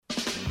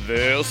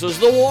This is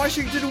the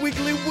Washington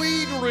Weekly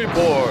Weed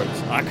Report,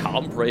 a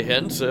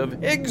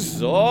comprehensive,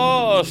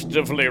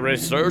 exhaustively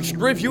researched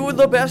review of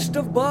the best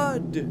of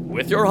bud,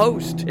 with your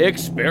host,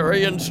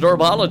 experienced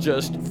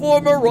herbologist,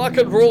 former rock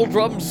and roll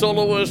drum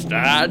soloist,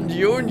 and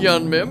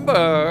union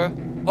member,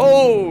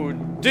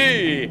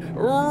 O.D.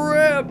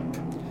 Rip.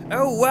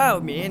 Oh, wow,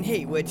 man.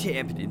 Hey, what's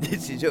happening?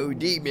 This is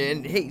O.D.,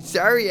 man. Hey,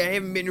 sorry I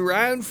haven't been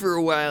around for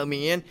a while,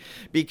 man.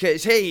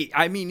 Because, hey,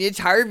 I mean, it's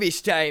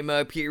harvest time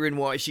up here in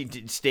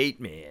Washington State,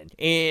 man.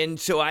 And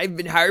so I've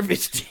been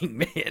harvesting,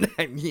 man.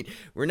 I mean,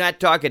 we're not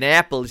talking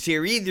apples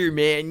here either,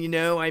 man, you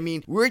know. I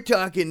mean, we're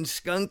talking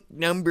skunk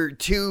number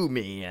 2,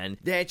 man.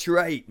 That's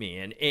right,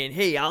 man. And,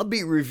 hey, I'll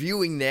be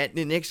reviewing that in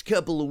the next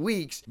couple of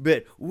weeks.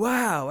 But,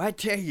 wow, I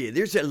tell you,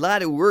 there's a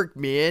lot of work,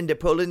 man, to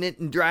pulling it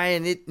and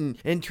drying it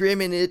and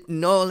trimming it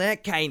and all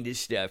that kind of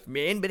stuff,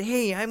 man. But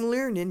hey, I'm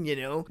learning, you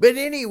know. But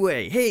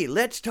anyway, hey,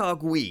 let's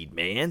talk weed,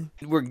 man.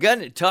 We're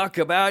gonna talk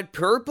about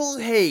Purple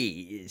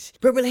Haze.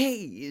 Purple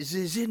Haze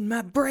is in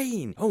my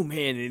brain. Oh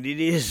man, and it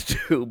is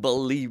too,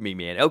 believe me,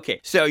 man. Okay,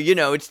 so you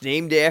know, it's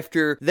named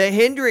after the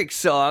Hendrix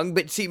song,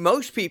 but see,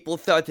 most people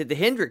thought that the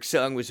Hendrix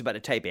song was about a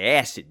type of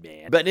acid,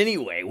 man. But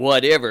anyway,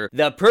 whatever.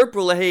 The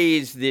Purple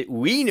Haze that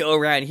we know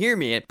around here,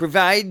 man,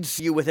 provides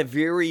you with a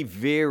very,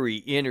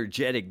 very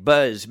energetic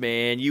buzz,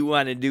 man. You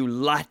want to do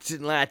lots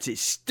and lots of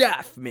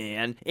stuff,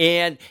 man.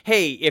 And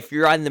hey, if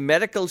you're on the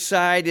medical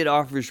side, it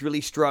offers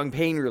really strong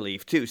pain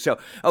relief too. So,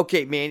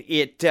 okay, man,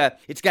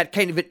 it's got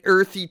kind of an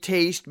earthy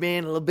taste,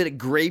 man, a little bit of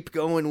grape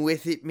going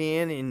with it,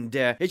 man, and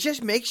it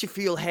just makes you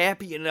feel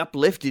happy and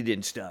uplifted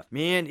and stuff,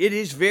 man. It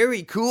is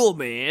very cool,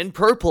 man.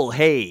 Purple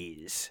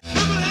Haze.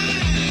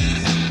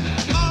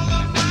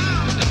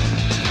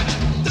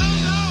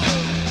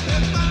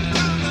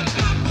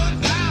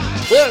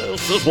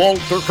 This is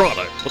Walter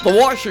Chronic with the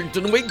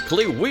Washington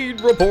Weekly Weed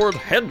Report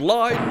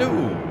headline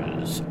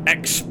news.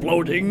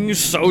 Exploding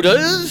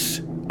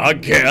sodas?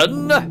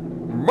 Again?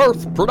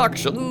 Mirth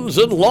Productions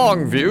in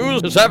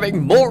Longview is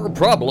having more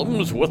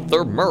problems with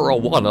their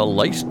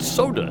marijuana-laced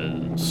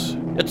sodas.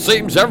 It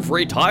seems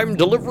every time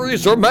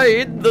deliveries are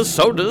made, the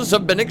sodas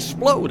have been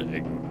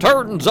exploding.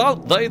 Turns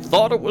out they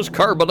thought it was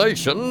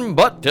carbonation,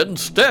 but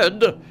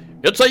instead,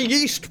 it's a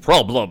yeast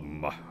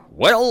problem.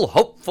 Well,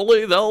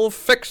 hopefully they'll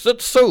fix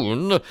it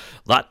soon.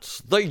 That's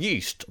the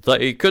yeast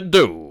they could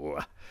do.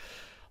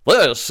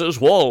 This is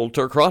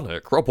Walter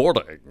Chronic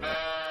reporting.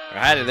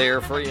 Howdy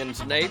there, friends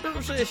and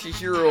neighbors. This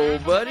is your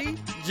old buddy,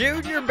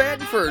 Junior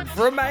Bedford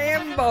from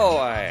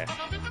Amboy.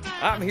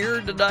 I'm here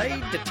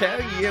today to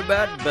tell you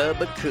about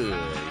Bubba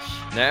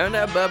Kush. No,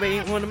 Bubba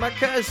ain't one of my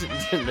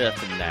cousins or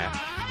nothing now.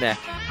 Now,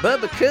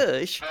 Bubba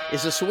Kush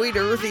is a sweet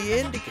earthy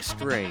indica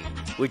strain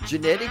with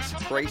genetics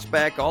traced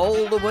back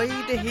all the way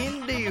to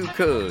Hindu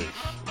Kush.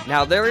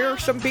 Now, there are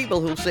some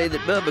people who say that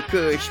Bubba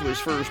Kush was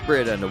first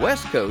bred on the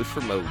West Coast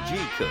from OG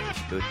Kush,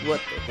 but what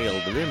the hell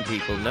do them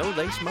people know?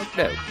 They smoke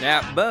dope.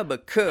 Now,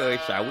 Bubba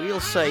Kush, I will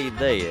say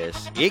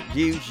this, it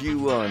gives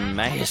you a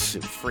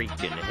massive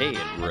freaking head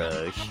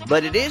rush,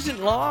 but it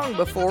isn't long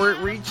before it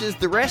reaches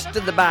the rest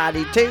of the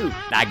body, too.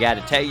 I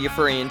gotta tell you,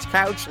 friends,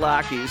 Couch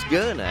Lock is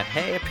gonna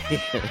happen.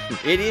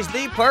 It is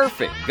the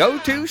perfect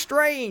go-to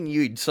strain,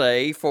 you'd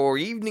say, for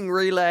evening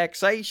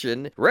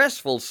relaxation,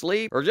 restful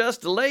sleep, or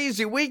just a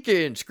lazy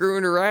weekend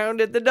screwing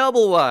around at the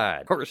double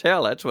wide. Of course,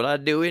 hell, that's what I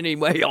do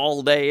anyway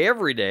all day,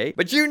 every day.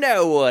 But you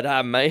know what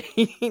I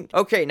mean.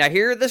 Okay, now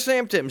here are the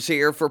symptoms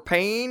here for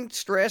pain,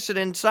 stress, and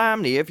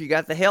insomnia. If you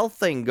got the health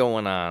thing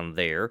going on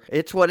there,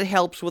 it's what it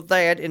helps with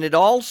that. And it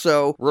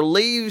also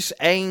relieves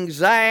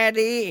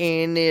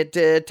anxiety, and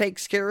it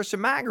takes care of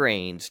some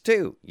migraines,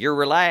 too. You're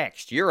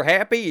relaxed, you're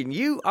happy, and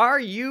you are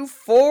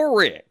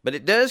euphoric. But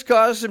it does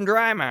cause some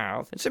dry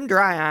mouth and some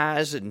dry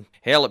eyes, and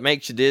hell, it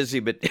makes you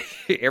dizzy, but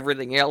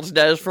everything else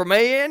does for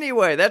me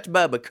anyway. That's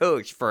Bubba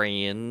Kush,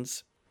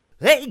 friends.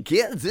 Hey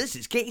kids, this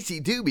is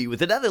Casey Doobie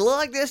with another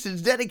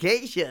long-distance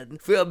dedication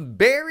from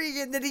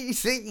Barry in the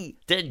DC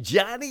to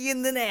Johnny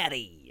in the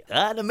Natty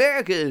on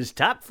America's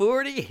Top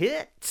 40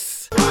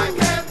 Hits. Why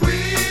can't we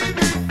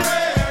be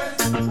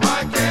friends?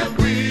 Why can't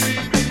we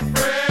be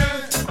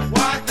friends?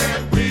 Why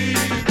can't we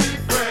be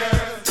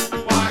friends?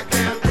 Why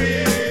can't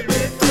we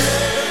be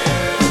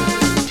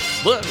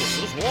friends?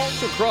 This is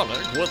Walter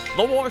Chronic with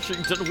the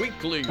Washington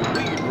Weekly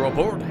Weed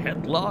Report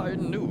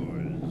headline news.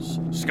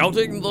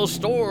 Scouting the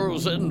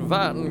stores in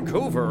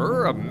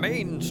Vancouver,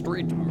 Main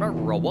Street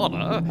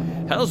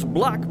Marijuana has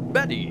Black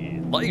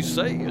Betty. They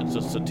say it's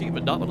a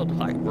sativa-dominant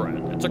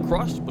hybrid. It's a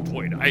cross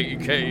between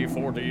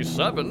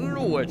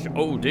AK-47, which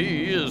OD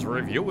is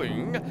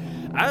reviewing,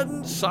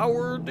 and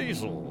Sour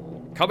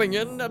Diesel, coming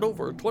in at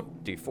over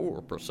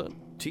 24%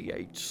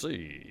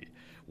 THC.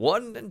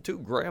 1 and 2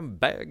 gram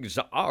bags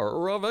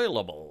are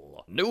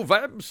available. New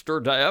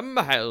Amsterdam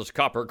has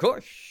Copper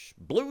Kush,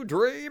 Blue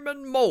Dream,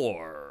 and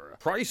more.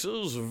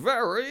 Prices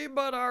vary,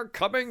 but are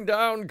coming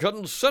down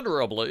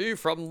considerably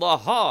from the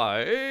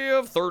high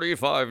of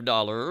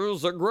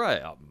 $35 a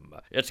gram.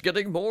 It's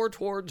getting more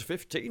towards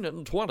 15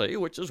 and 20,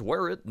 which is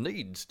where it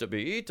needs to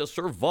be to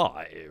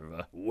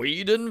survive.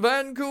 Weed in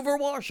Vancouver,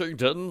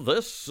 Washington,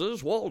 this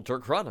is Walter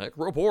Kronick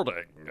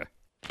reporting.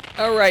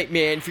 All right,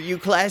 man, for you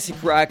classic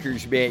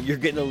rockers, man, you're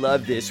gonna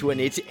love this one.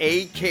 It's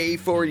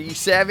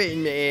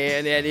AK-47,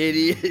 man, and it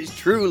is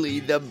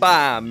truly the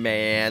bomb,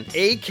 man.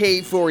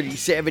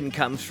 AK-47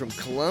 comes from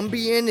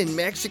Colombian and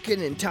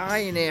Mexican and Thai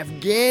and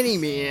Afghani,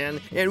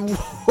 man. And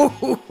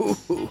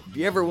whoa, if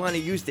you ever want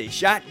to use the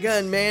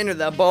shotgun, man, or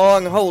the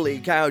bong, holy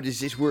cow,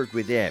 does this work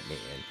with that, man.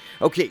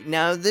 Okay,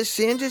 now the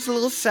scent is a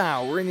little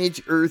sour and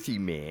it's earthy,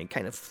 man,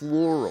 kind of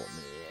floral, man.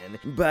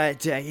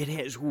 But it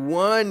has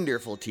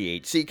wonderful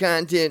THC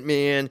content,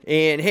 man.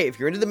 And hey, if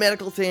you're into the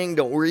medical thing,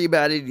 don't worry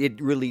about it. It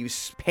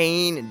relieves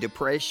pain and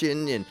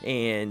depression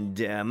and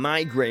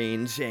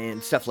migraines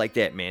and stuff like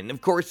that, man. Of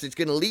course, it's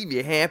gonna leave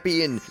you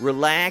happy and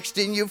relaxed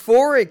and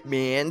euphoric,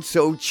 man.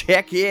 So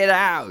check it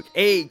out.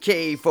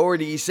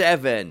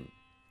 AK-47.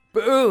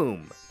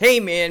 Boom!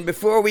 Hey man,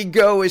 before we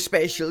go, a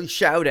special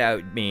shout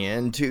out,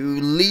 man, to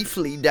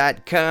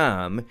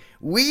Leafly.com,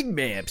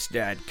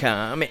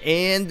 Weedmaps.com,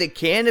 and the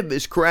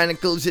Cannabis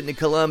Chronicles in the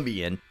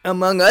Columbian,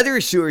 among other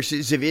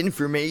sources of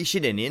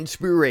information and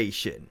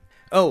inspiration.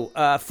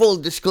 Oh, full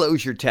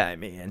disclosure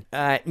time, man.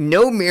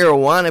 No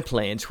marijuana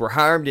plants were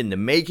harmed in the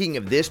making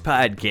of this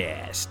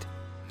podcast.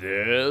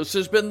 This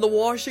has been the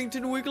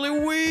Washington Weekly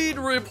Weed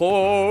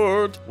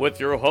Report with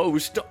your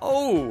host,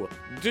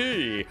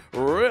 O.D.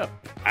 Rip.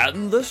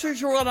 And this is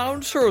your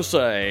announcer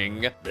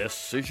saying,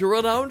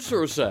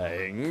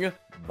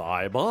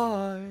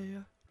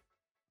 bye-bye.